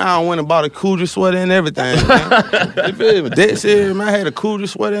with Biggie. Man, I went and bought a Coogee sweater and everything, man. You feel me? Dead serious, man. I had a Coogee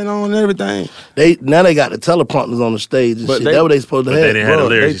sweater on and everything. Now they got the teleprompters on the stage and shit. That's what they supposed to have. They didn't have the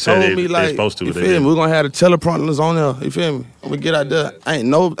lyrics. They told me, like, they supposed to. You feel me? We're gonna have the teleprompters on there. You feel me? We get out there. Ain't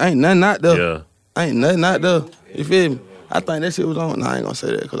nothing out there. Yeah. Ain't nothing out there. You feel me? I think that shit was on. Nah, I ain't gonna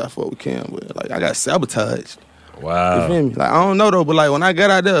say that because I fuck with Kim. But like, I got sabotaged. Wow. You feel me? Like, I don't know though, but like when I got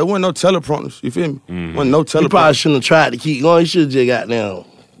out there, it wasn't no teleprompters. You feel me? Wasn't no teleprompters. You probably shouldn't have tried to keep going. You should have just got down.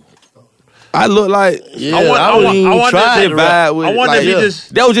 I look like I wonder if he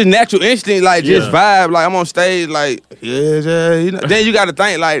just that was just natural instinct, like just vibe. Like I'm on stage, like you know. Then you got to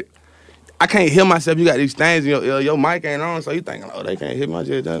think like I can't hear myself. You got these things in your mic ain't on, so you thinking, oh, they can't hear my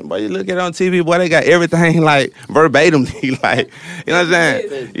shit. But you look at it on TV, boy, they got everything like verbatimly, like, you know what I'm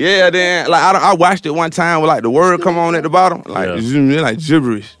saying? Yeah, then like I watched it one time with like the word come on at the bottom, like like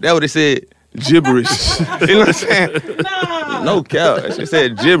gibberish. That's what it said. Gibberish. You know what I'm saying? No cap. That shit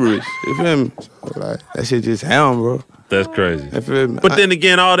said gibberish. You feel me? So, like, that shit just ham, bro. That's crazy. You feel me? But then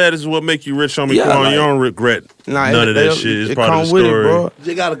again, all that is what make you rich, homie. Quan. Like, you don't regret none of that shit. It's part of the with story. It, bro.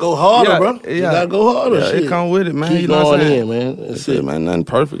 You gotta go harder, bro. You gotta go harder. Yeah, shit. It come with it, man. Keep you know going what I'm saying? in, man. That's it, man. Nothing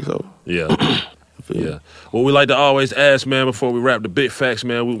perfect, so. Yeah. Yeah. Well, we like to always ask, man, before we wrap the big facts,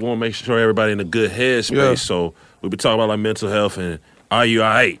 man, we want to make sure everybody in a good headspace. Yeah. So we be talking about like mental health and are you all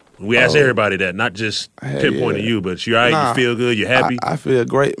right? We ask everybody that, not just pinpointing you, but you all right? You feel good? You happy? I feel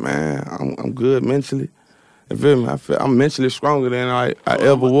great, man. I'm good mentally. You feel me? I'm mentally stronger than I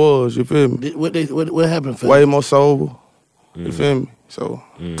ever was. You feel me? What happened? For way more sober. You feel me? So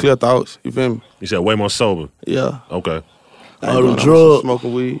clear thoughts. You feel me? You said way more sober. Yeah. Okay. All them drugs,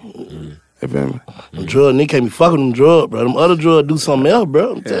 smoking weed. You feel me? Them drugs, nigga can't be fucking them drugs, bro. Them other drugs do something else,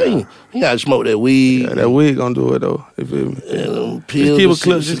 bro. I'm telling you. You gotta smoke that weed. Yeah, that weed gonna do it though. You feel me? Yeah, them pills.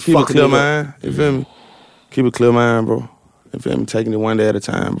 Just keep a clear mind. You feel me? Keep a clear mind, bro. You feel me? Taking it one day at a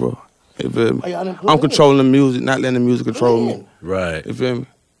time, bro. You feel me? I'm controlling the music, not letting the music control me. Right. You feel me?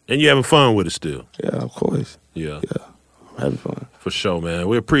 And you having fun with it still. Yeah, of course. Yeah. I'm having fun. For sure, man.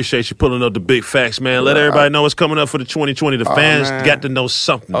 We appreciate you pulling up the big facts, man. Let everybody know what's coming up for the 2020. The fans got to know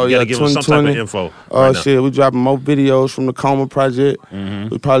something. You got to give them some type of info. Oh, shit. We dropping more videos from the Coma Project.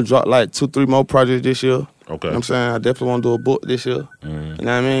 We probably drop like 2-3 more projects this year. Okay. You know what I'm saying? I definitely want to do a book this year. You know what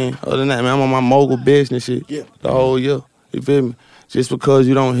I mean? Other than that, man, I'm on my mogul business shit the whole year. You feel me? Just because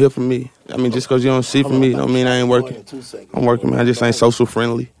you don't hear from me, just because you don't see from me, don't mean I ain't working. I'm working, man. I just ain't social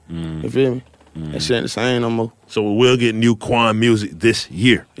friendly. You feel me? That shit ain't the same no more. So we will get new Quan music this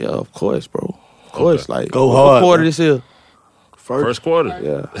year. Yeah, of course, bro. Of course. Like, go hard. What quarter this year? First quarter?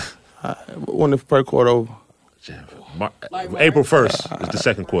 Yeah. When the first quarter over? April 1st is the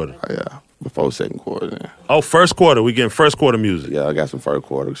second quarter. Yeah, before second quarter then. Oh, first quarter. We getting first quarter music. Yeah, I got some first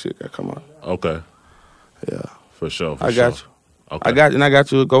quarter shit that come out. Okay. Yeah. For sure. I got you. Okay. I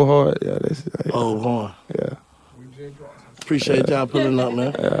got you to go hard. Yeah, that's Quan. Yeah. Appreciate y'all pulling up,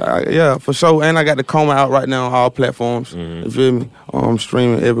 man. Yeah, for sure. And I got the Coma out right now on all platforms. You feel me? I'm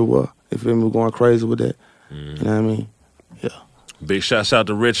streaming everywhere. You feel me? We're going crazy with that. You know what I mean? Yeah. Big shouts out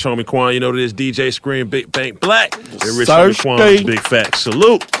to Rich Homie Quan. You know this DJ Scream, Big Bank Black. And Rich Homie Quan, Big Facts.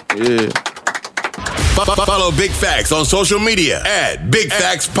 Salute. Yeah. Follow Big Facts on social media at Big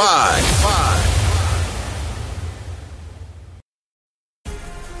Facts Pod.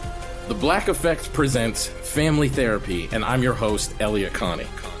 The Black Effect presents Family Therapy, and I'm your host, Elliot Connie.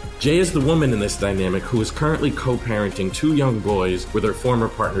 Jay is the woman in this dynamic who is currently co-parenting 2 young boys with her former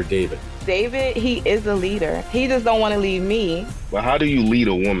partner, David. David, he is a leader. He just don't want to leave me. But how do you lead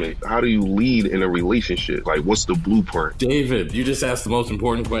a woman? How do you lead in a relationship? Like, what's the blueprint? David, you just asked the most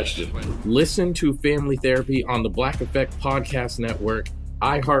important question. Listen to Family Therapy on the Black Effect Podcast Network,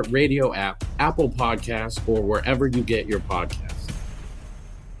 iHeartRadio app, Apple Podcasts, or wherever you get your podcasts.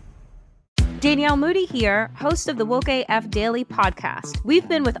 Danielle Moody here, host of the Woke AF Daily podcast. We've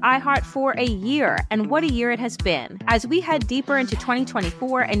been with iHeart for a year, and what a year it has been. As we head deeper into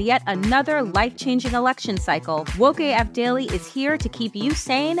 2024 and yet another life-changing election cycle, Woke AF Daily is here to keep you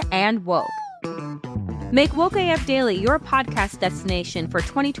sane and woke. Make Woke AF Daily your podcast destination for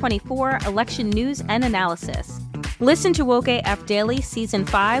 2024 election news and analysis. Listen to Woke AF Daily Season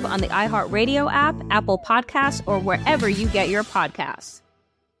 5 on the iHeartRadio app, Apple Podcasts, or wherever you get your podcasts.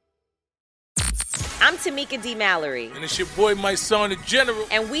 I'm Tamika D. Mallory. And it's your boy, my son, the General.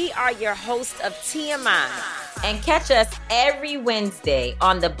 And we are your hosts of TMI. And catch us every Wednesday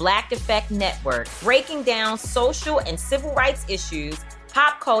on the Black Effect Network, breaking down social and civil rights issues,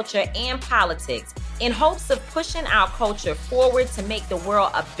 pop culture, and politics in hopes of pushing our culture forward to make the world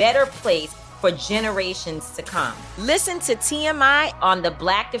a better place for generations to come. Listen to TMI on the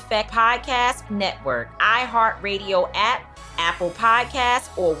Black Effect Podcast Network, iHeartRadio app, Apple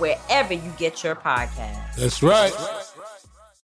Podcasts, or wherever you get your podcasts. That's right.